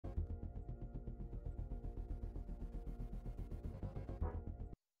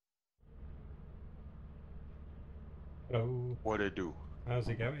Hello. What it do? How's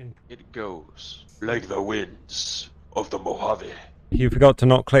it going? It goes like the winds of the Mojave. You forgot to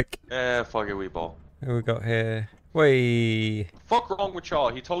not click. Fuck it, we ball. Who we got here? Whee! Fuck wrong with y'all?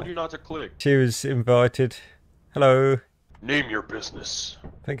 He told you not to click. She was invited. Hello. Name your business.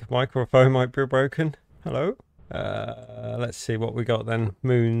 I think a microphone might be broken. Hello. Let's see what we got then.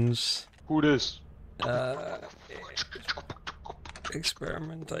 Moons. Who this?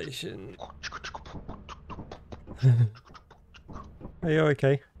 Experimentation. Are you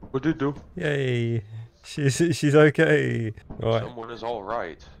okay? What did you do? Yay. She's okay. Right. Someone is all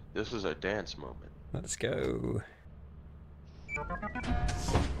right. This is a dance moment. Let's go.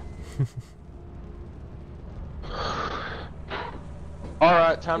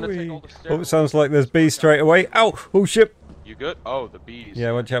 Alright, time to take all the Oh, steroids. it sounds like there's bees straight away. Ow! Oh shit! You good? Oh, the bees.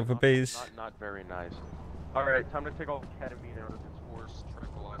 Yeah, watch out for bees. Not very nice. Alright, time to take all the ketamine out of this horse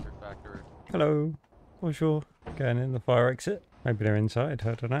tranquilizer factory. Hello. Bonjour. Going in the fire exit. Maybe they're inside.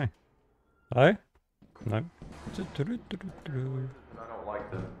 I don't know. Hello? No. I don't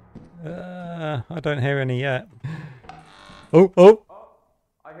like them. I don't hear any yet. Oh! Oh! Oh,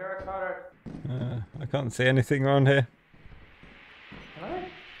 I hear a cutter. I can't see anything around here. Can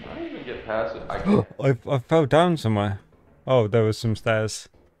I even get past it? I can't. I fell down somewhere. Oh, there was some stairs.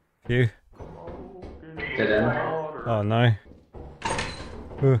 Phew. Get in. Oh no.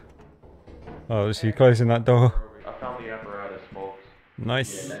 Oh, is she closing that door? I found the apparatus, folks.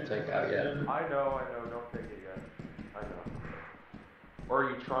 Nice. Yeah, don't take it out yet. I know, don't take it yet. I know. Or are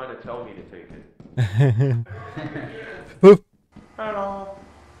you trying to tell me to take it? Hello. Hello.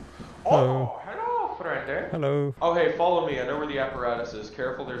 Oh, hello, friend. Hello. Oh, hey, follow me. I know where the apparatus is.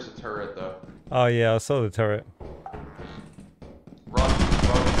 Careful, there's a turret, though. Oh yeah, I saw the turret. Run.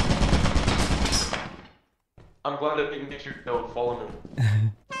 I'm glad I didn't get your note. Follow me.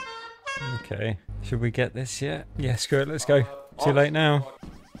 Okay. Should we get this yet? Yeah, screw it, let's go. Too late now.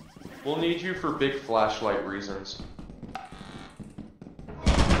 We'll need you for big flashlight reasons.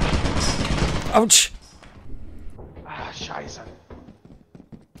 Ouch! Ah, scheiße.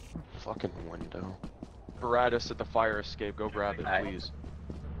 Fucking window. Apparatus at the fire escape. Go grab it, Aye. please.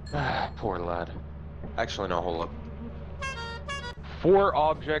 Ah, poor lad. Actually, no, hold up. 4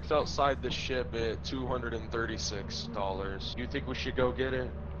 objects outside the ship at $236. You think we should go get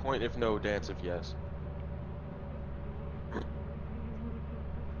it? Point if no, dance if yes.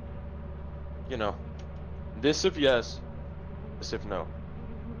 You know, this if yes, this if no.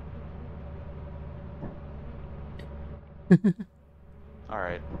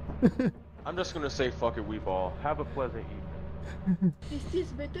 Alright. I'm just gonna say fuck it, we ball. Have a pleasant evening. Is this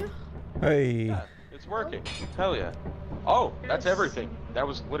better? Hey. Yeah, it's working. Hell yeah. Oh, that's everything. That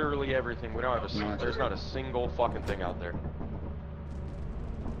was literally everything. We don't have a Nice. there's not a single fucking thing out there.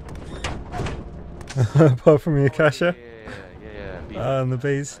 Apart from your cashier Yeah. and the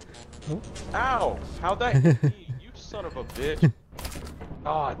bees. Ow! How'd that hit me? You son of a bitch.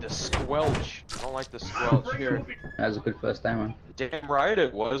 God, the squelch. I don't like the squelch here. That was a good first day, man. Damn right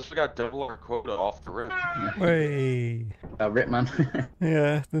it was. We got double our quota off the rip. Hey. Rip, man.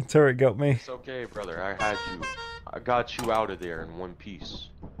 Yeah, the turret got me. It's okay, brother. I had you. I got you out of there in one piece.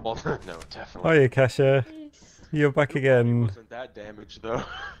 Well, no, definitely. Hiya, cashier. Yes. You're back He again. wasn't that damaged though.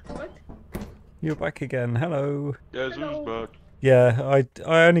 What? You're back again. Hello. Guess who's Hello. back? Yeah,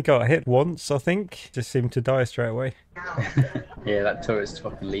 I only got hit once, I think. Just seemed to die straight away. Yeah, that turret's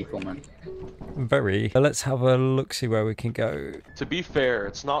fucking lethal, man. Very. Let's have a look, see where we can go. To be fair,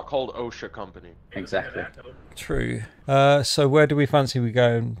 it's not called OSHA Company. Exactly. True. So where do we fancy we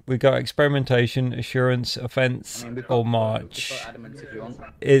go? We got experimentation, assurance, offence, we've or got march. adamant if you want.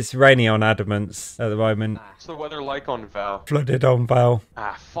 It's rainy on Adamants at the moment. What's the weather like on Val? Flooded on Val.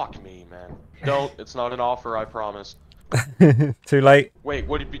 Ah, fuck me, man. Don't. It's not an offer, I promise. Too late. Wait,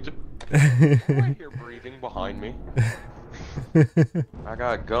 what did you do? I hear breathing behind me. I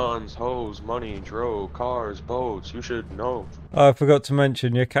got guns, hoes, money, dro, cars, boats. You should know. I forgot to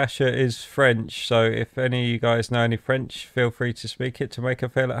mention your cashier is French, so if any of you guys know any French, feel free to speak it to make her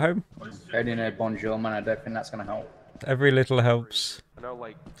feel at home. I only know bonjour, man. I don't think that's gonna help. Every little helps. I know,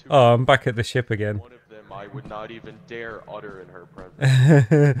 like, 2 Oh, I'm back at the ship again. one of them I would not even dare utter in her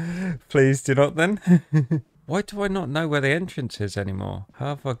presence. Please do not then. Why do I not know where the entrance is anymore? How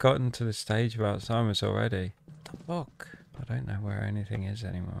have I gotten to the stage of Alzheimer's already? What the fuck? I don't know where anything is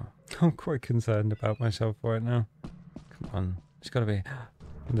anymore. I'm quite concerned about myself right now. Come on. It's got to be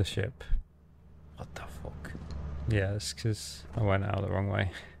the ship. What the fuck? Yeah, it's because I went out the wrong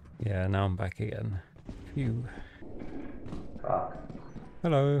way. Yeah, now I'm back again. Phew. Fuck.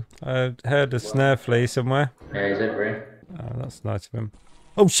 Hello. I heard a snare flea somewhere. Yeah, he's everywhere. Oh, that's nice of him.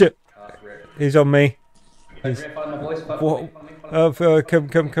 Oh shit! He's on me. Follow my voice. What? Come. Follow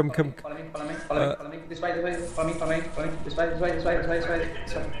me. Follow me. This way. Follow me. This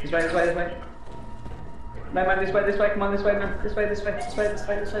way. No, man, this way. Come on, this way, man. This way.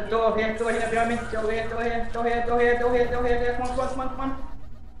 Door here, behind me. Door here. Come on.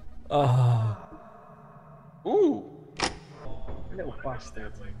 Oh. Ooh. Little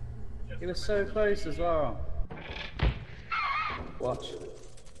bastard. He was so close as well. Watch.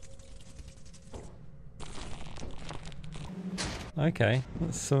 Okay,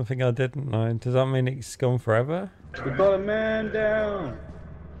 that's something I didn't know. Does that mean it's gone forever? We got a man down.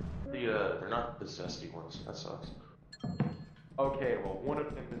 They're not the zesty ones. That sucks. Okay, well, one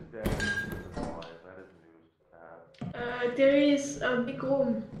of them is dead. That is news. There is a big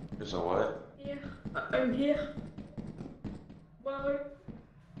room. There's a what? Here. I'm here. Well,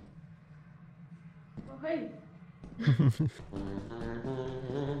 oh, hey.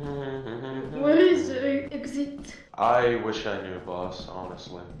 Where is the exit? I wish I knew, boss,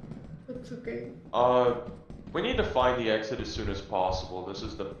 honestly. It's okay. We need to find the exit as soon as possible. This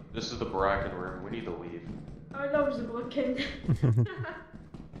is the bracken room. We need to leave. I love the bracken.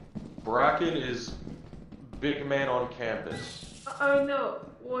 Bracken is big man on campus. I know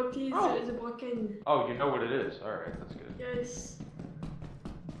what is the bracken. Oh, you know what it is. All right, that's good. Yes.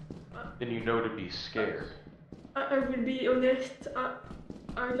 Then you know to be scared. I will be honest. I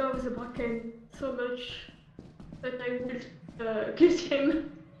love the bracken so much that I will kiss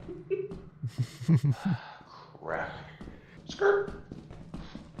him. Crap. Skirt.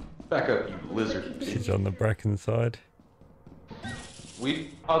 Back up, you lizard. She's on the bracken side.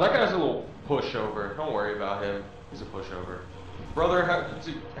 Oh, that guy's a little pushover. Don't worry about him. He's a pushover. Brother, how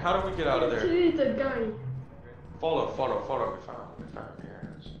do we get out of there? He's a guy. Follow. We found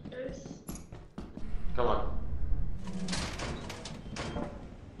him. Yes. Come on.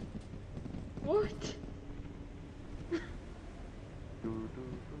 What?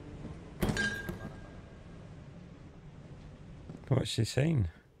 What's she seen?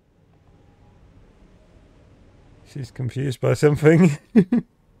 She's confused by something.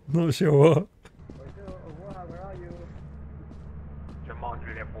 Not sure what. Where are you?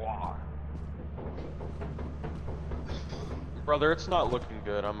 Brother, it's not looking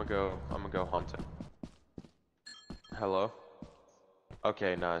good. I'm gonna go hunting. Hello?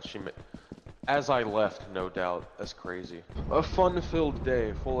 Okay, nah, as I left, no doubt. That's crazy. A fun-filled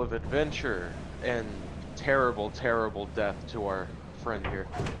day full of adventure and terrible, terrible death to our friend here.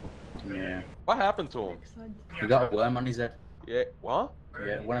 Yeah. What happened to him? He got a worm on his head. Yeah, what?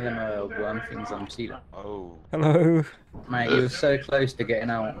 Yeah, one of them worm things on ceiling. Oh. Hello. Mate, he was so close to getting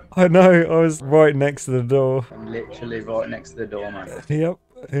out. I know, I was right next to the door. I'm literally right next to the door, man. Yep,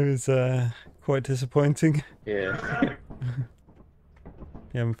 it was quite disappointing. Yeah.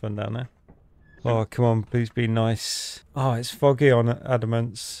 You having fun down there? Oh, come on, please be nice. Oh, it's foggy on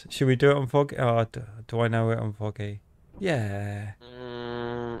Adamant's. Should we do it on foggy? Oh, do I know it on foggy? Yeah.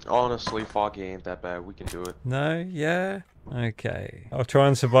 Honestly, foggy ain't that bad. We can do it. No? Yeah? Okay. I'll try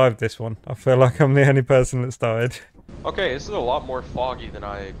and survive this one. I feel like I'm the only person that's died. Okay, this is a lot more foggy than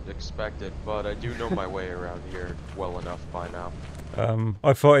I expected, but I do know my way around here well enough by now.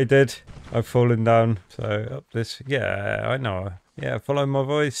 I thought I did. I've fallen down. So up this. Yeah, I know. Yeah, follow my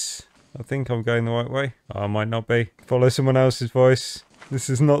voice. I think I'm going the right way. Oh, I might not be. Follow someone else's voice. This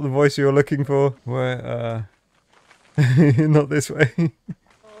is not the voice you're looking for. Where, not this way.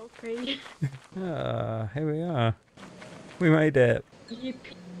 Okay. Here we are. We made it.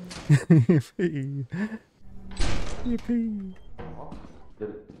 Yippee. Yippee. Yippee.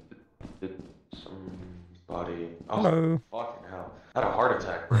 Did somebody... Oh, Hello. fucking hell. I had a heart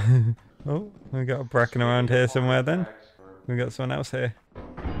attack, bro. Oh, we got a bracken around here somewhere then. We got someone else here.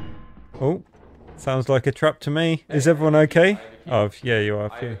 Oh, sounds like a trap to me. Is everyone okay? Oh, yeah, you are.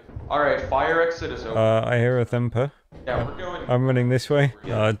 Alright, fire exit is open. I hear a thumper. Yeah, we're going... I'm running this way.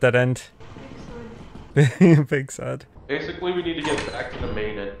 Dead end. Excellent. Big sad. Basically, we need to get back to the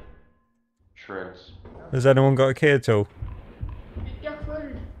main entrance. Has anyone got a key at all? Be careful.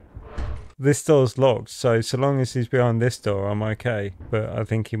 This door's locked, so long as he's behind this door, I'm okay. But I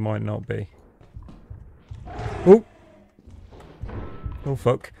think he might not be. Oh! Oh,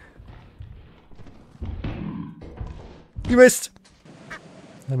 fuck. You missed!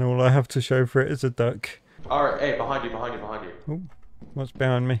 And all I have to show for it is a duck. Alright, hey, behind you. Oh, what's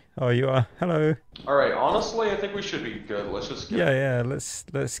behind me? Oh, you are. Hello. Alright, honestly, I think we should be good. Let's just get... Yeah,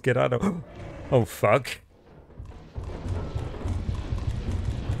 let's get out of... Oh, fuck.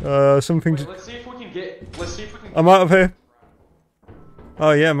 Something Wait, let's see if we can get... I'm out of here.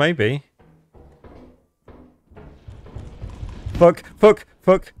 Oh, yeah, maybe. Fuck.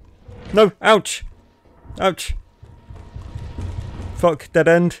 No, ouch. Ouch. Fuck, dead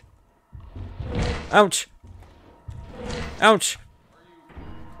end. Ouch. Ouch.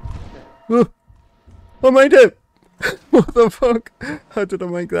 Oh, I made it. What the fuck? How did I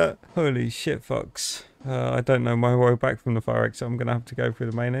make that? Holy shit, fucks. I don't know my way back from the fire exit. I'm going to have to go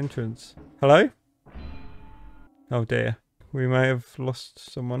through the main entrance. Hello? Oh dear. We may have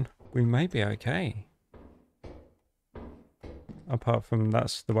lost someone. We may be okay. Apart from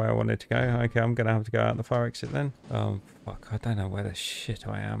that's the way I wanted to go. Okay, I'm going to have to go out the fire exit then. Oh, fuck. I don't know where the shit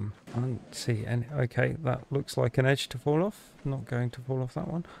I am. I don't see any. Okay, that looks like an edge to fall off. I'm not going to fall off that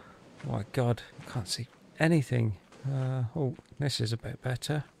one. Oh my god. I can't see anything. Oh, this is a bit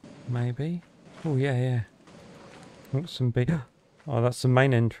better. Maybe. Oh, yeah, yeah. Oh, some big... Oh, that's the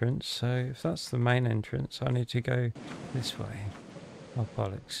main entrance. So if that's the main entrance, I need to go this way. Oh,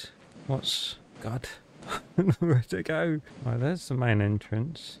 bollocks. What's... God. Where to go? Right, there's the main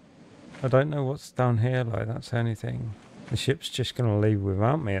entrance. I don't know what's down here, like, that's the only thing. The ship's just going to leave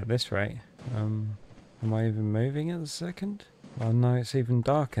without me at this rate. Am I even moving at the second? Oh no, it's even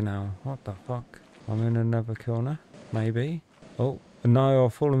darker now. What the fuck? I'm in another corner. Maybe. Oh, no,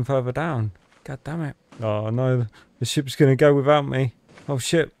 I've fallen further down. God damn it. Oh no, the ship's going to go without me. Oh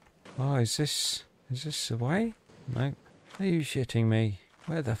shit. Oh, is this the way? No. Are you shitting me?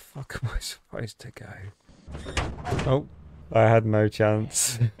 Where the fuck am I supposed to go? Oh, I had no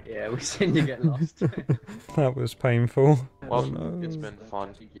chance. Yeah, we've seen you get lost. That was painful. Well, Oh, no. it's been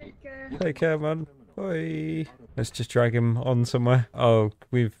fun. Take care, man. Bye. Let's just drag him on somewhere. Oh,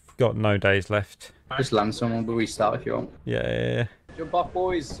 we've got no days left. Just land someone, but restart if you want. Yeah. Jump off,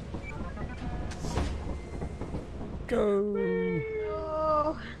 boys. Go.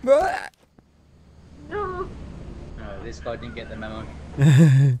 No. Ah! No. No, this guy didn't get the memo.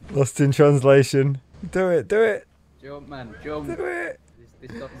 Lost in translation. Do it, do it, Jump, man, jump. do it.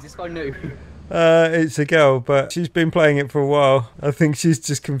 Is this guy new? It's a girl, but she's been playing it for a while. I think she's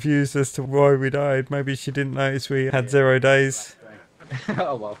just confused as to why we died. Maybe she didn't notice we had 0 days.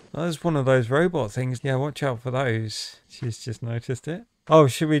 Oh well. That was one of those robot things. Yeah, watch out for those. She's just noticed it. Oh,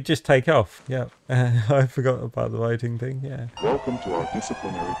 should we just take off? Yeah. I forgot about the waiting thing. Yeah. Welcome to our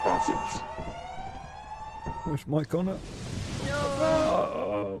disciplinary process. Where's my corner?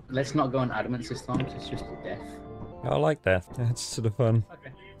 Let's not go on adamants this time. It's just a death. I like death. It's sort of fun.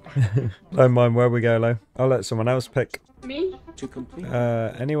 Okay. Don't mind where we go, though. I'll let someone else pick. Me? To complete,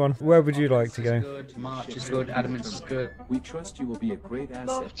 Anyone? Where would you like to go? Good. March is good. Adamants is good. we trust you will be a great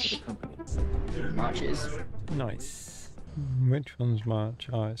asset to the company. March is. Nice. Which one's March?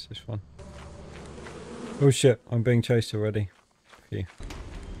 Oh, it's this one. Oh shit, I'm being chased already.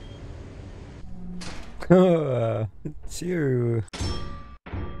 Phew. It's you.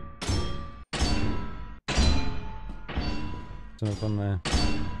 There's another one there.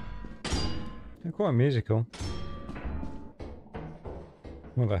 They're quite musical.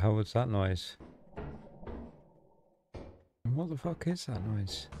 What the hell was that noise? What the fuck is that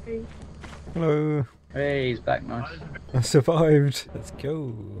noise? Hey. Hello. Hey, he's back. Nice. I survived. Let's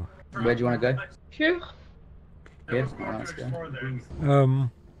go. Where do you want to go? Sure. Here. Alright, let's go. Why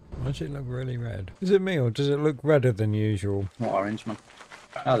does it look really red? Is it me or does it look redder than usual? Not orange, man.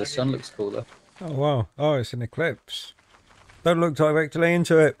 Oh, the sun looks cool though. Oh wow. Oh, it's an eclipse. Don't look directly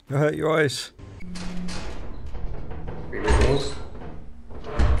into it. It'll hurt your eyes. Reveals.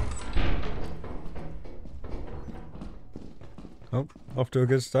 Oh, off to a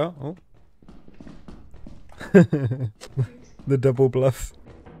good start. Oh. The double bluff.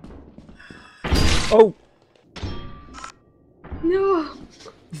 Oh! No.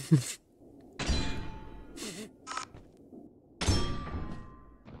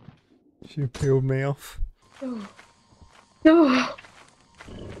 She peeled me off. No. No.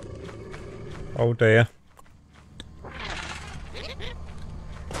 Oh dear.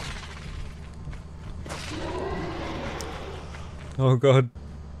 Oh god.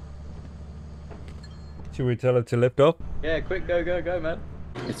 Should we tell her to lift up? Yeah, quick, go, go, go, man.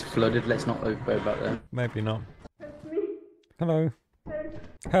 It's flooded. Let's not go back there. Maybe not. That's me. Hello.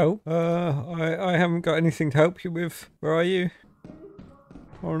 Help? I haven't got anything to help you with. Where are you?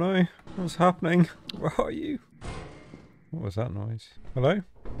 Oh no. What's happening? Where are you? What was that noise? Hello?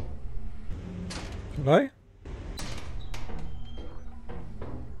 Hello?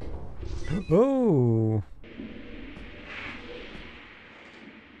 Oh!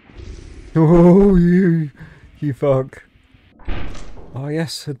 Oh, you fuck. Oh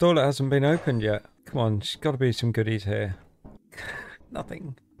yes, the door hasn't been opened yet. Come on, there's got to be some goodies here.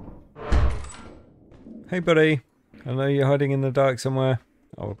 Nothing. Hey buddy, I know you're hiding in the dark somewhere.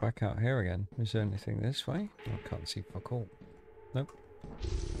 Oh, we're back out here again. Is there anything this way? Oh, I can't see fuck all. Nope.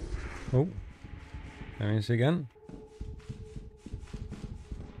 Oh. There he is again.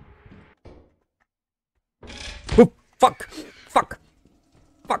 Oh, fuck! Fuck!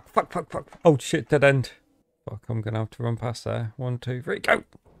 Fuck, fuck, fuck, fuck. Oh shit, dead end. Fuck, I'm gonna have to run past there. 1, 2, 3, go!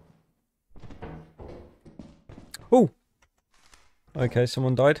 Oh! Okay,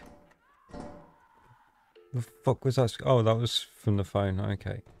 someone died. The fuck was that? Oh, that was from the phone.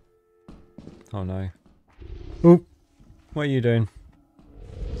 Okay. Oh no. Oh! What are you doing?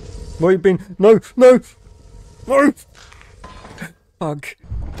 What have you been? No! No! No! Fuck.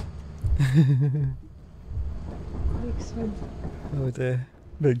 Oh dear.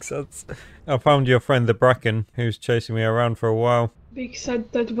 Big sense. I found your friend the Bracken, who's chasing me around for a while. Big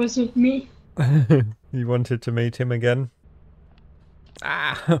sad that wasn't me. You wanted to meet him again?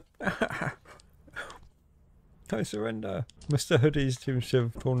 Ah! I surrender. Mr. Hoodie seems to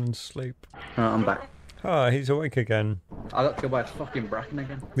have fallen asleep. I'm back. Ah, he's awake again. I got killed by a fucking bracken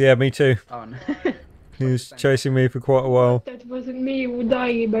again. Yeah, me too. Oh no. He was chasing me for quite a while. That wasn't me who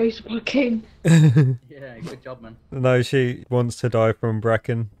died by bracken. Yeah, good job, man. No, she wants to die from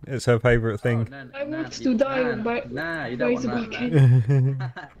Bracken. It's her favourite thing. Oh, no, I no, want to die by you don't want that, bracken.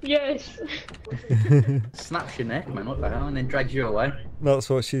 man. Yes. Snaps your neck, man, what the hell, and then drags you away. That's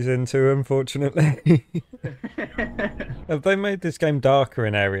what she's into, unfortunately. Have they made this game darker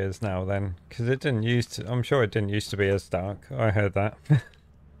in areas now then? Because it didn't used to, I'm sure it didn't used to be as dark. I heard that.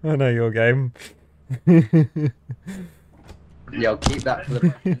 I know your game. Yo, keep that for the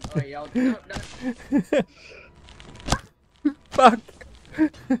bracken. Oh, yo, no. Fuck!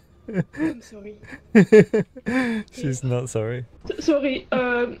 I'm sorry. She's not sorry. Sorry,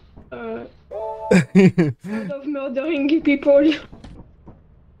 I love murdering people.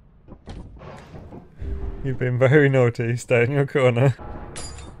 You've been very naughty. Stay in your corner.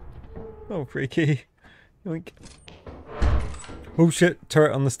 Oh, freaky. Yoink. Oh shit,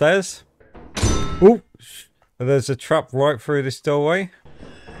 turret on the stairs. Oh, there's a trap right through this doorway.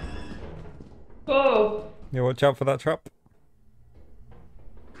 Oh. Yeah, watch out for that trap.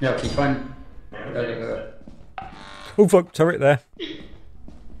 Yo, keep on. Go. Oh fuck, turret there.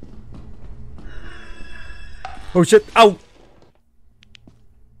 Oh shit, ow!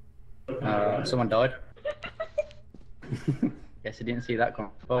 Someone died. Guess I didn't see that come.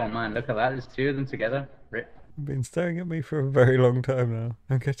 Oh man, look at that, there's two of them together. Rip. You've been staring at me for a very long time now.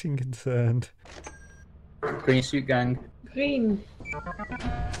 I'm getting concerned. Green suit gang. Green.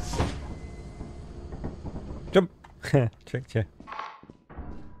 Jump! Tricked you.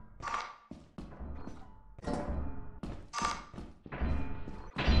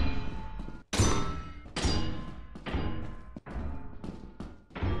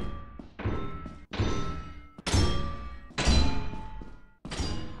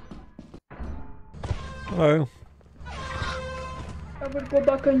 Hello. I will go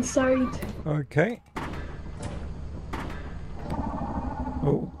back inside. Okay.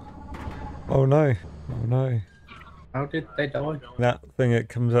 Oh. Oh no. Oh no. How did they die? That thing that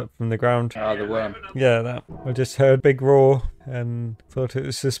comes up from the ground. Oh, the worm. Yeah, that. I just heard a big roar and thought it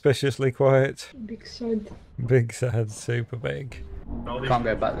was suspiciously quiet. Big sad. Big sad, super big. Can't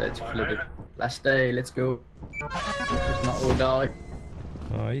go back there, it's flooded. Last day, let's go. Let's not all die.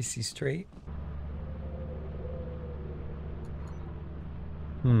 Oh, easy street.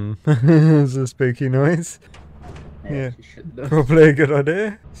 It's a spooky noise. Yeah, she should have done. probably a good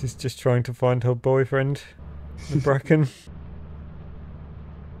idea. She's just trying to find her boyfriend, the Bracken.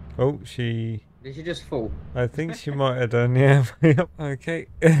 Oh, she... Did she just fall? I think she might have done, yeah. Yep, okay.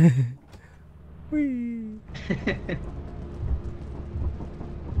 Whee!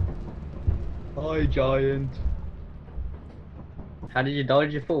 Hi, giant. How did you die?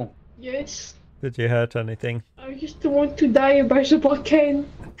 Did you fall? Yes. Did you hurt anything? I just want to die by bracken.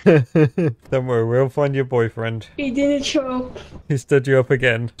 Don't worry, we'll find your boyfriend. He didn't show up. He stood you up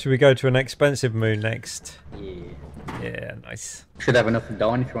again. Should we go to an expensive moon next? Yeah. Yeah, nice. Should have enough to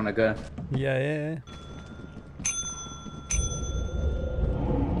dine if you want to go. Yeah.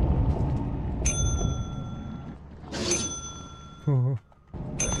 Oh.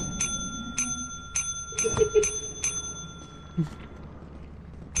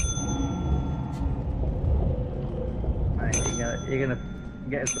 Right, you're gonna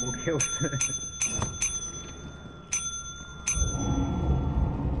get us all killed.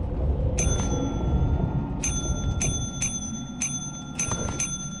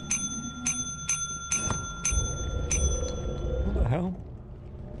 What the hell?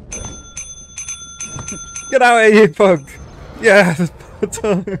 Get out of here, you pug! Yeah,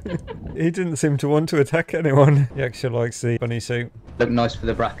 he didn't seem to want to attack anyone. He actually likes the bunny suit. Look nice for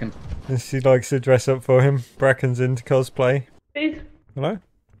the bracken. She likes to dress up for him. Bracken's into cosplay. Please. Hello?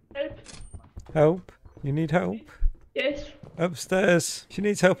 Help. Help? You need help? Yes. Upstairs. She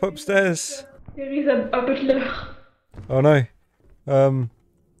needs help upstairs. There is a butler. Oh no.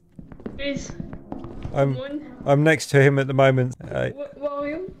 Please. I'm Come on. I'm next to him at the moment. Where are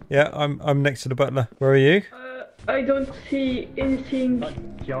you? Yeah, I'm next to the butler. Where are you? I don't see anything.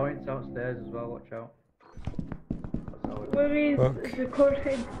 Giants outstairs as well, watch out. Where is Fuck. the core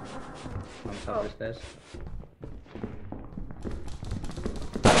head? On top of the stairs.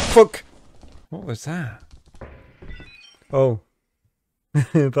 Fuck! What was that? Oh.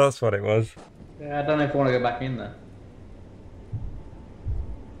 That's what it was. Yeah, I don't know if I want to go back in there.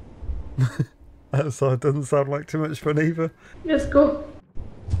 That doesn't sound like too much fun either. Let's go.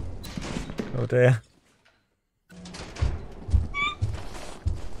 Oh dear.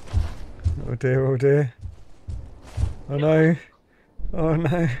 Oh dear, oh dear. Oh no. Oh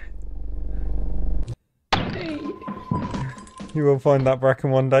no. Hey. You will find that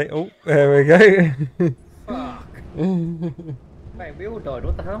bracken one day. Oh, there we go. Fuck. Mate, we all died,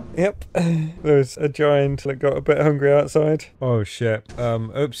 what the hell? Yep. There's a giant that got a bit hungry outside. Oh shit.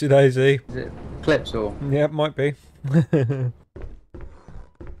 Oopsie daisy. Is it clips or? Yeah, might be. What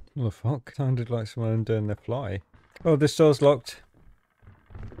the fuck? Sounded like someone doing their fly. Oh, this door's locked.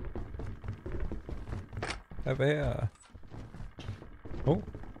 Over here. Oh,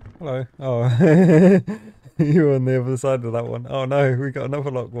 hello. Oh, you were on the other side of that one. Oh no, we got another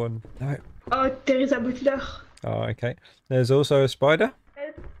locked one. No. Oh, there is a butler. Oh, okay. There's also a spider.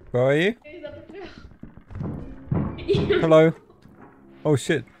 Help. Where are you? There is a butler. Hello. Oh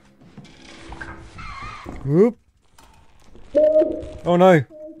shit. Whoop. Oh no.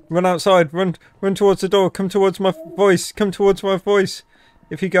 Run outside. Run towards the door. Come towards my voice. Come towards my voice.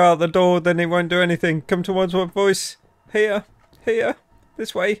 If you go out the door, then it won't do anything. Come towards my voice. Here. Here.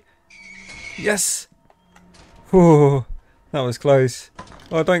 This way. Yes. Whew. That was close.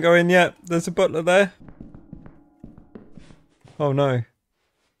 Oh, don't go in yet. There's a butler there. Oh no.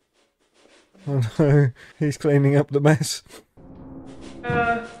 Oh no. He's cleaning up the mess.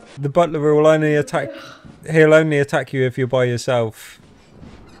 The butler will only attack... He'll only attack you if you're by yourself.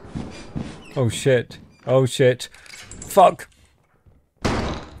 Oh shit. Oh shit. Fuck.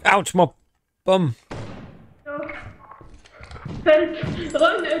 Ouch, my bum. No. Help.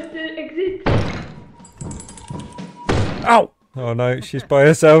 Run at the exit. Ow. Oh no, she's by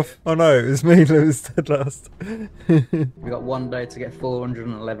herself. Oh no, it was me that was dead last. We got one day to get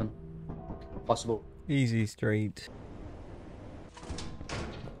 411. Possible. Easy street.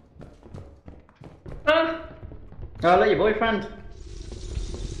 Ah. Oh, look, your boyfriend.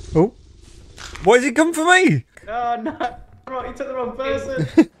 Oh. Why did he come for me? Oh no. Right, you took the wrong person.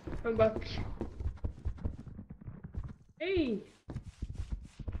 I'm back. Hey.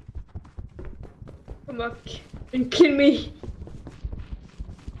 Come back and kill me.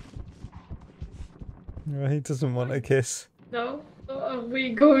 No, he doesn't want a kiss. No? Are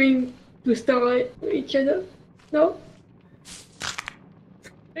we going to start each other? No?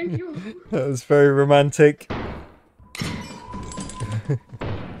 Thank you. That was very romantic.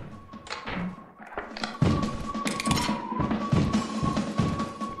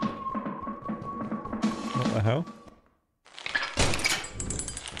 What the hell?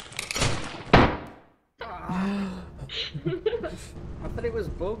 I thought it was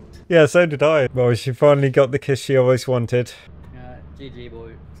bugged. Yeah, so did I. Well, she finally got the kiss she always wanted. GG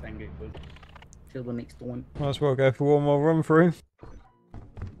boy, sang it good. Till the next one. Might as well go for one more run through.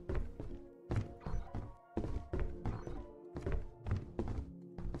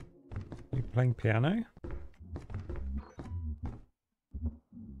 You playing piano?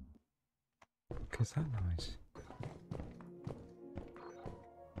 What is that noise?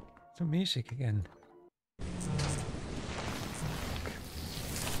 Some music again.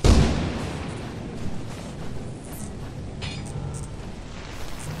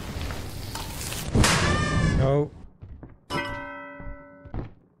 No.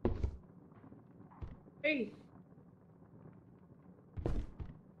 Hey.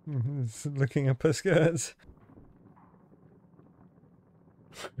 It's looking up her skirts.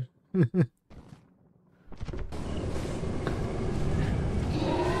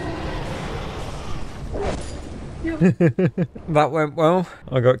 That went well.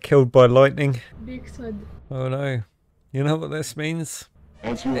 I got killed by lightning. Big sad. Oh no. You know what this means?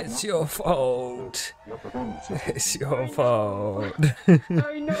 It's your fault. It's your fault.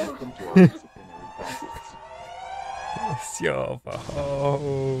 I know. It's your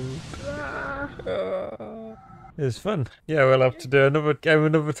fault. Ah. It was fun. Yeah, we'll have to do another game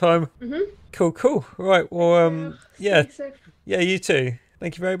another time. Cool, cool. Right, well, yeah. Stay safe. Yeah, you too.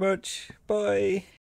 Thank you very much. Bye.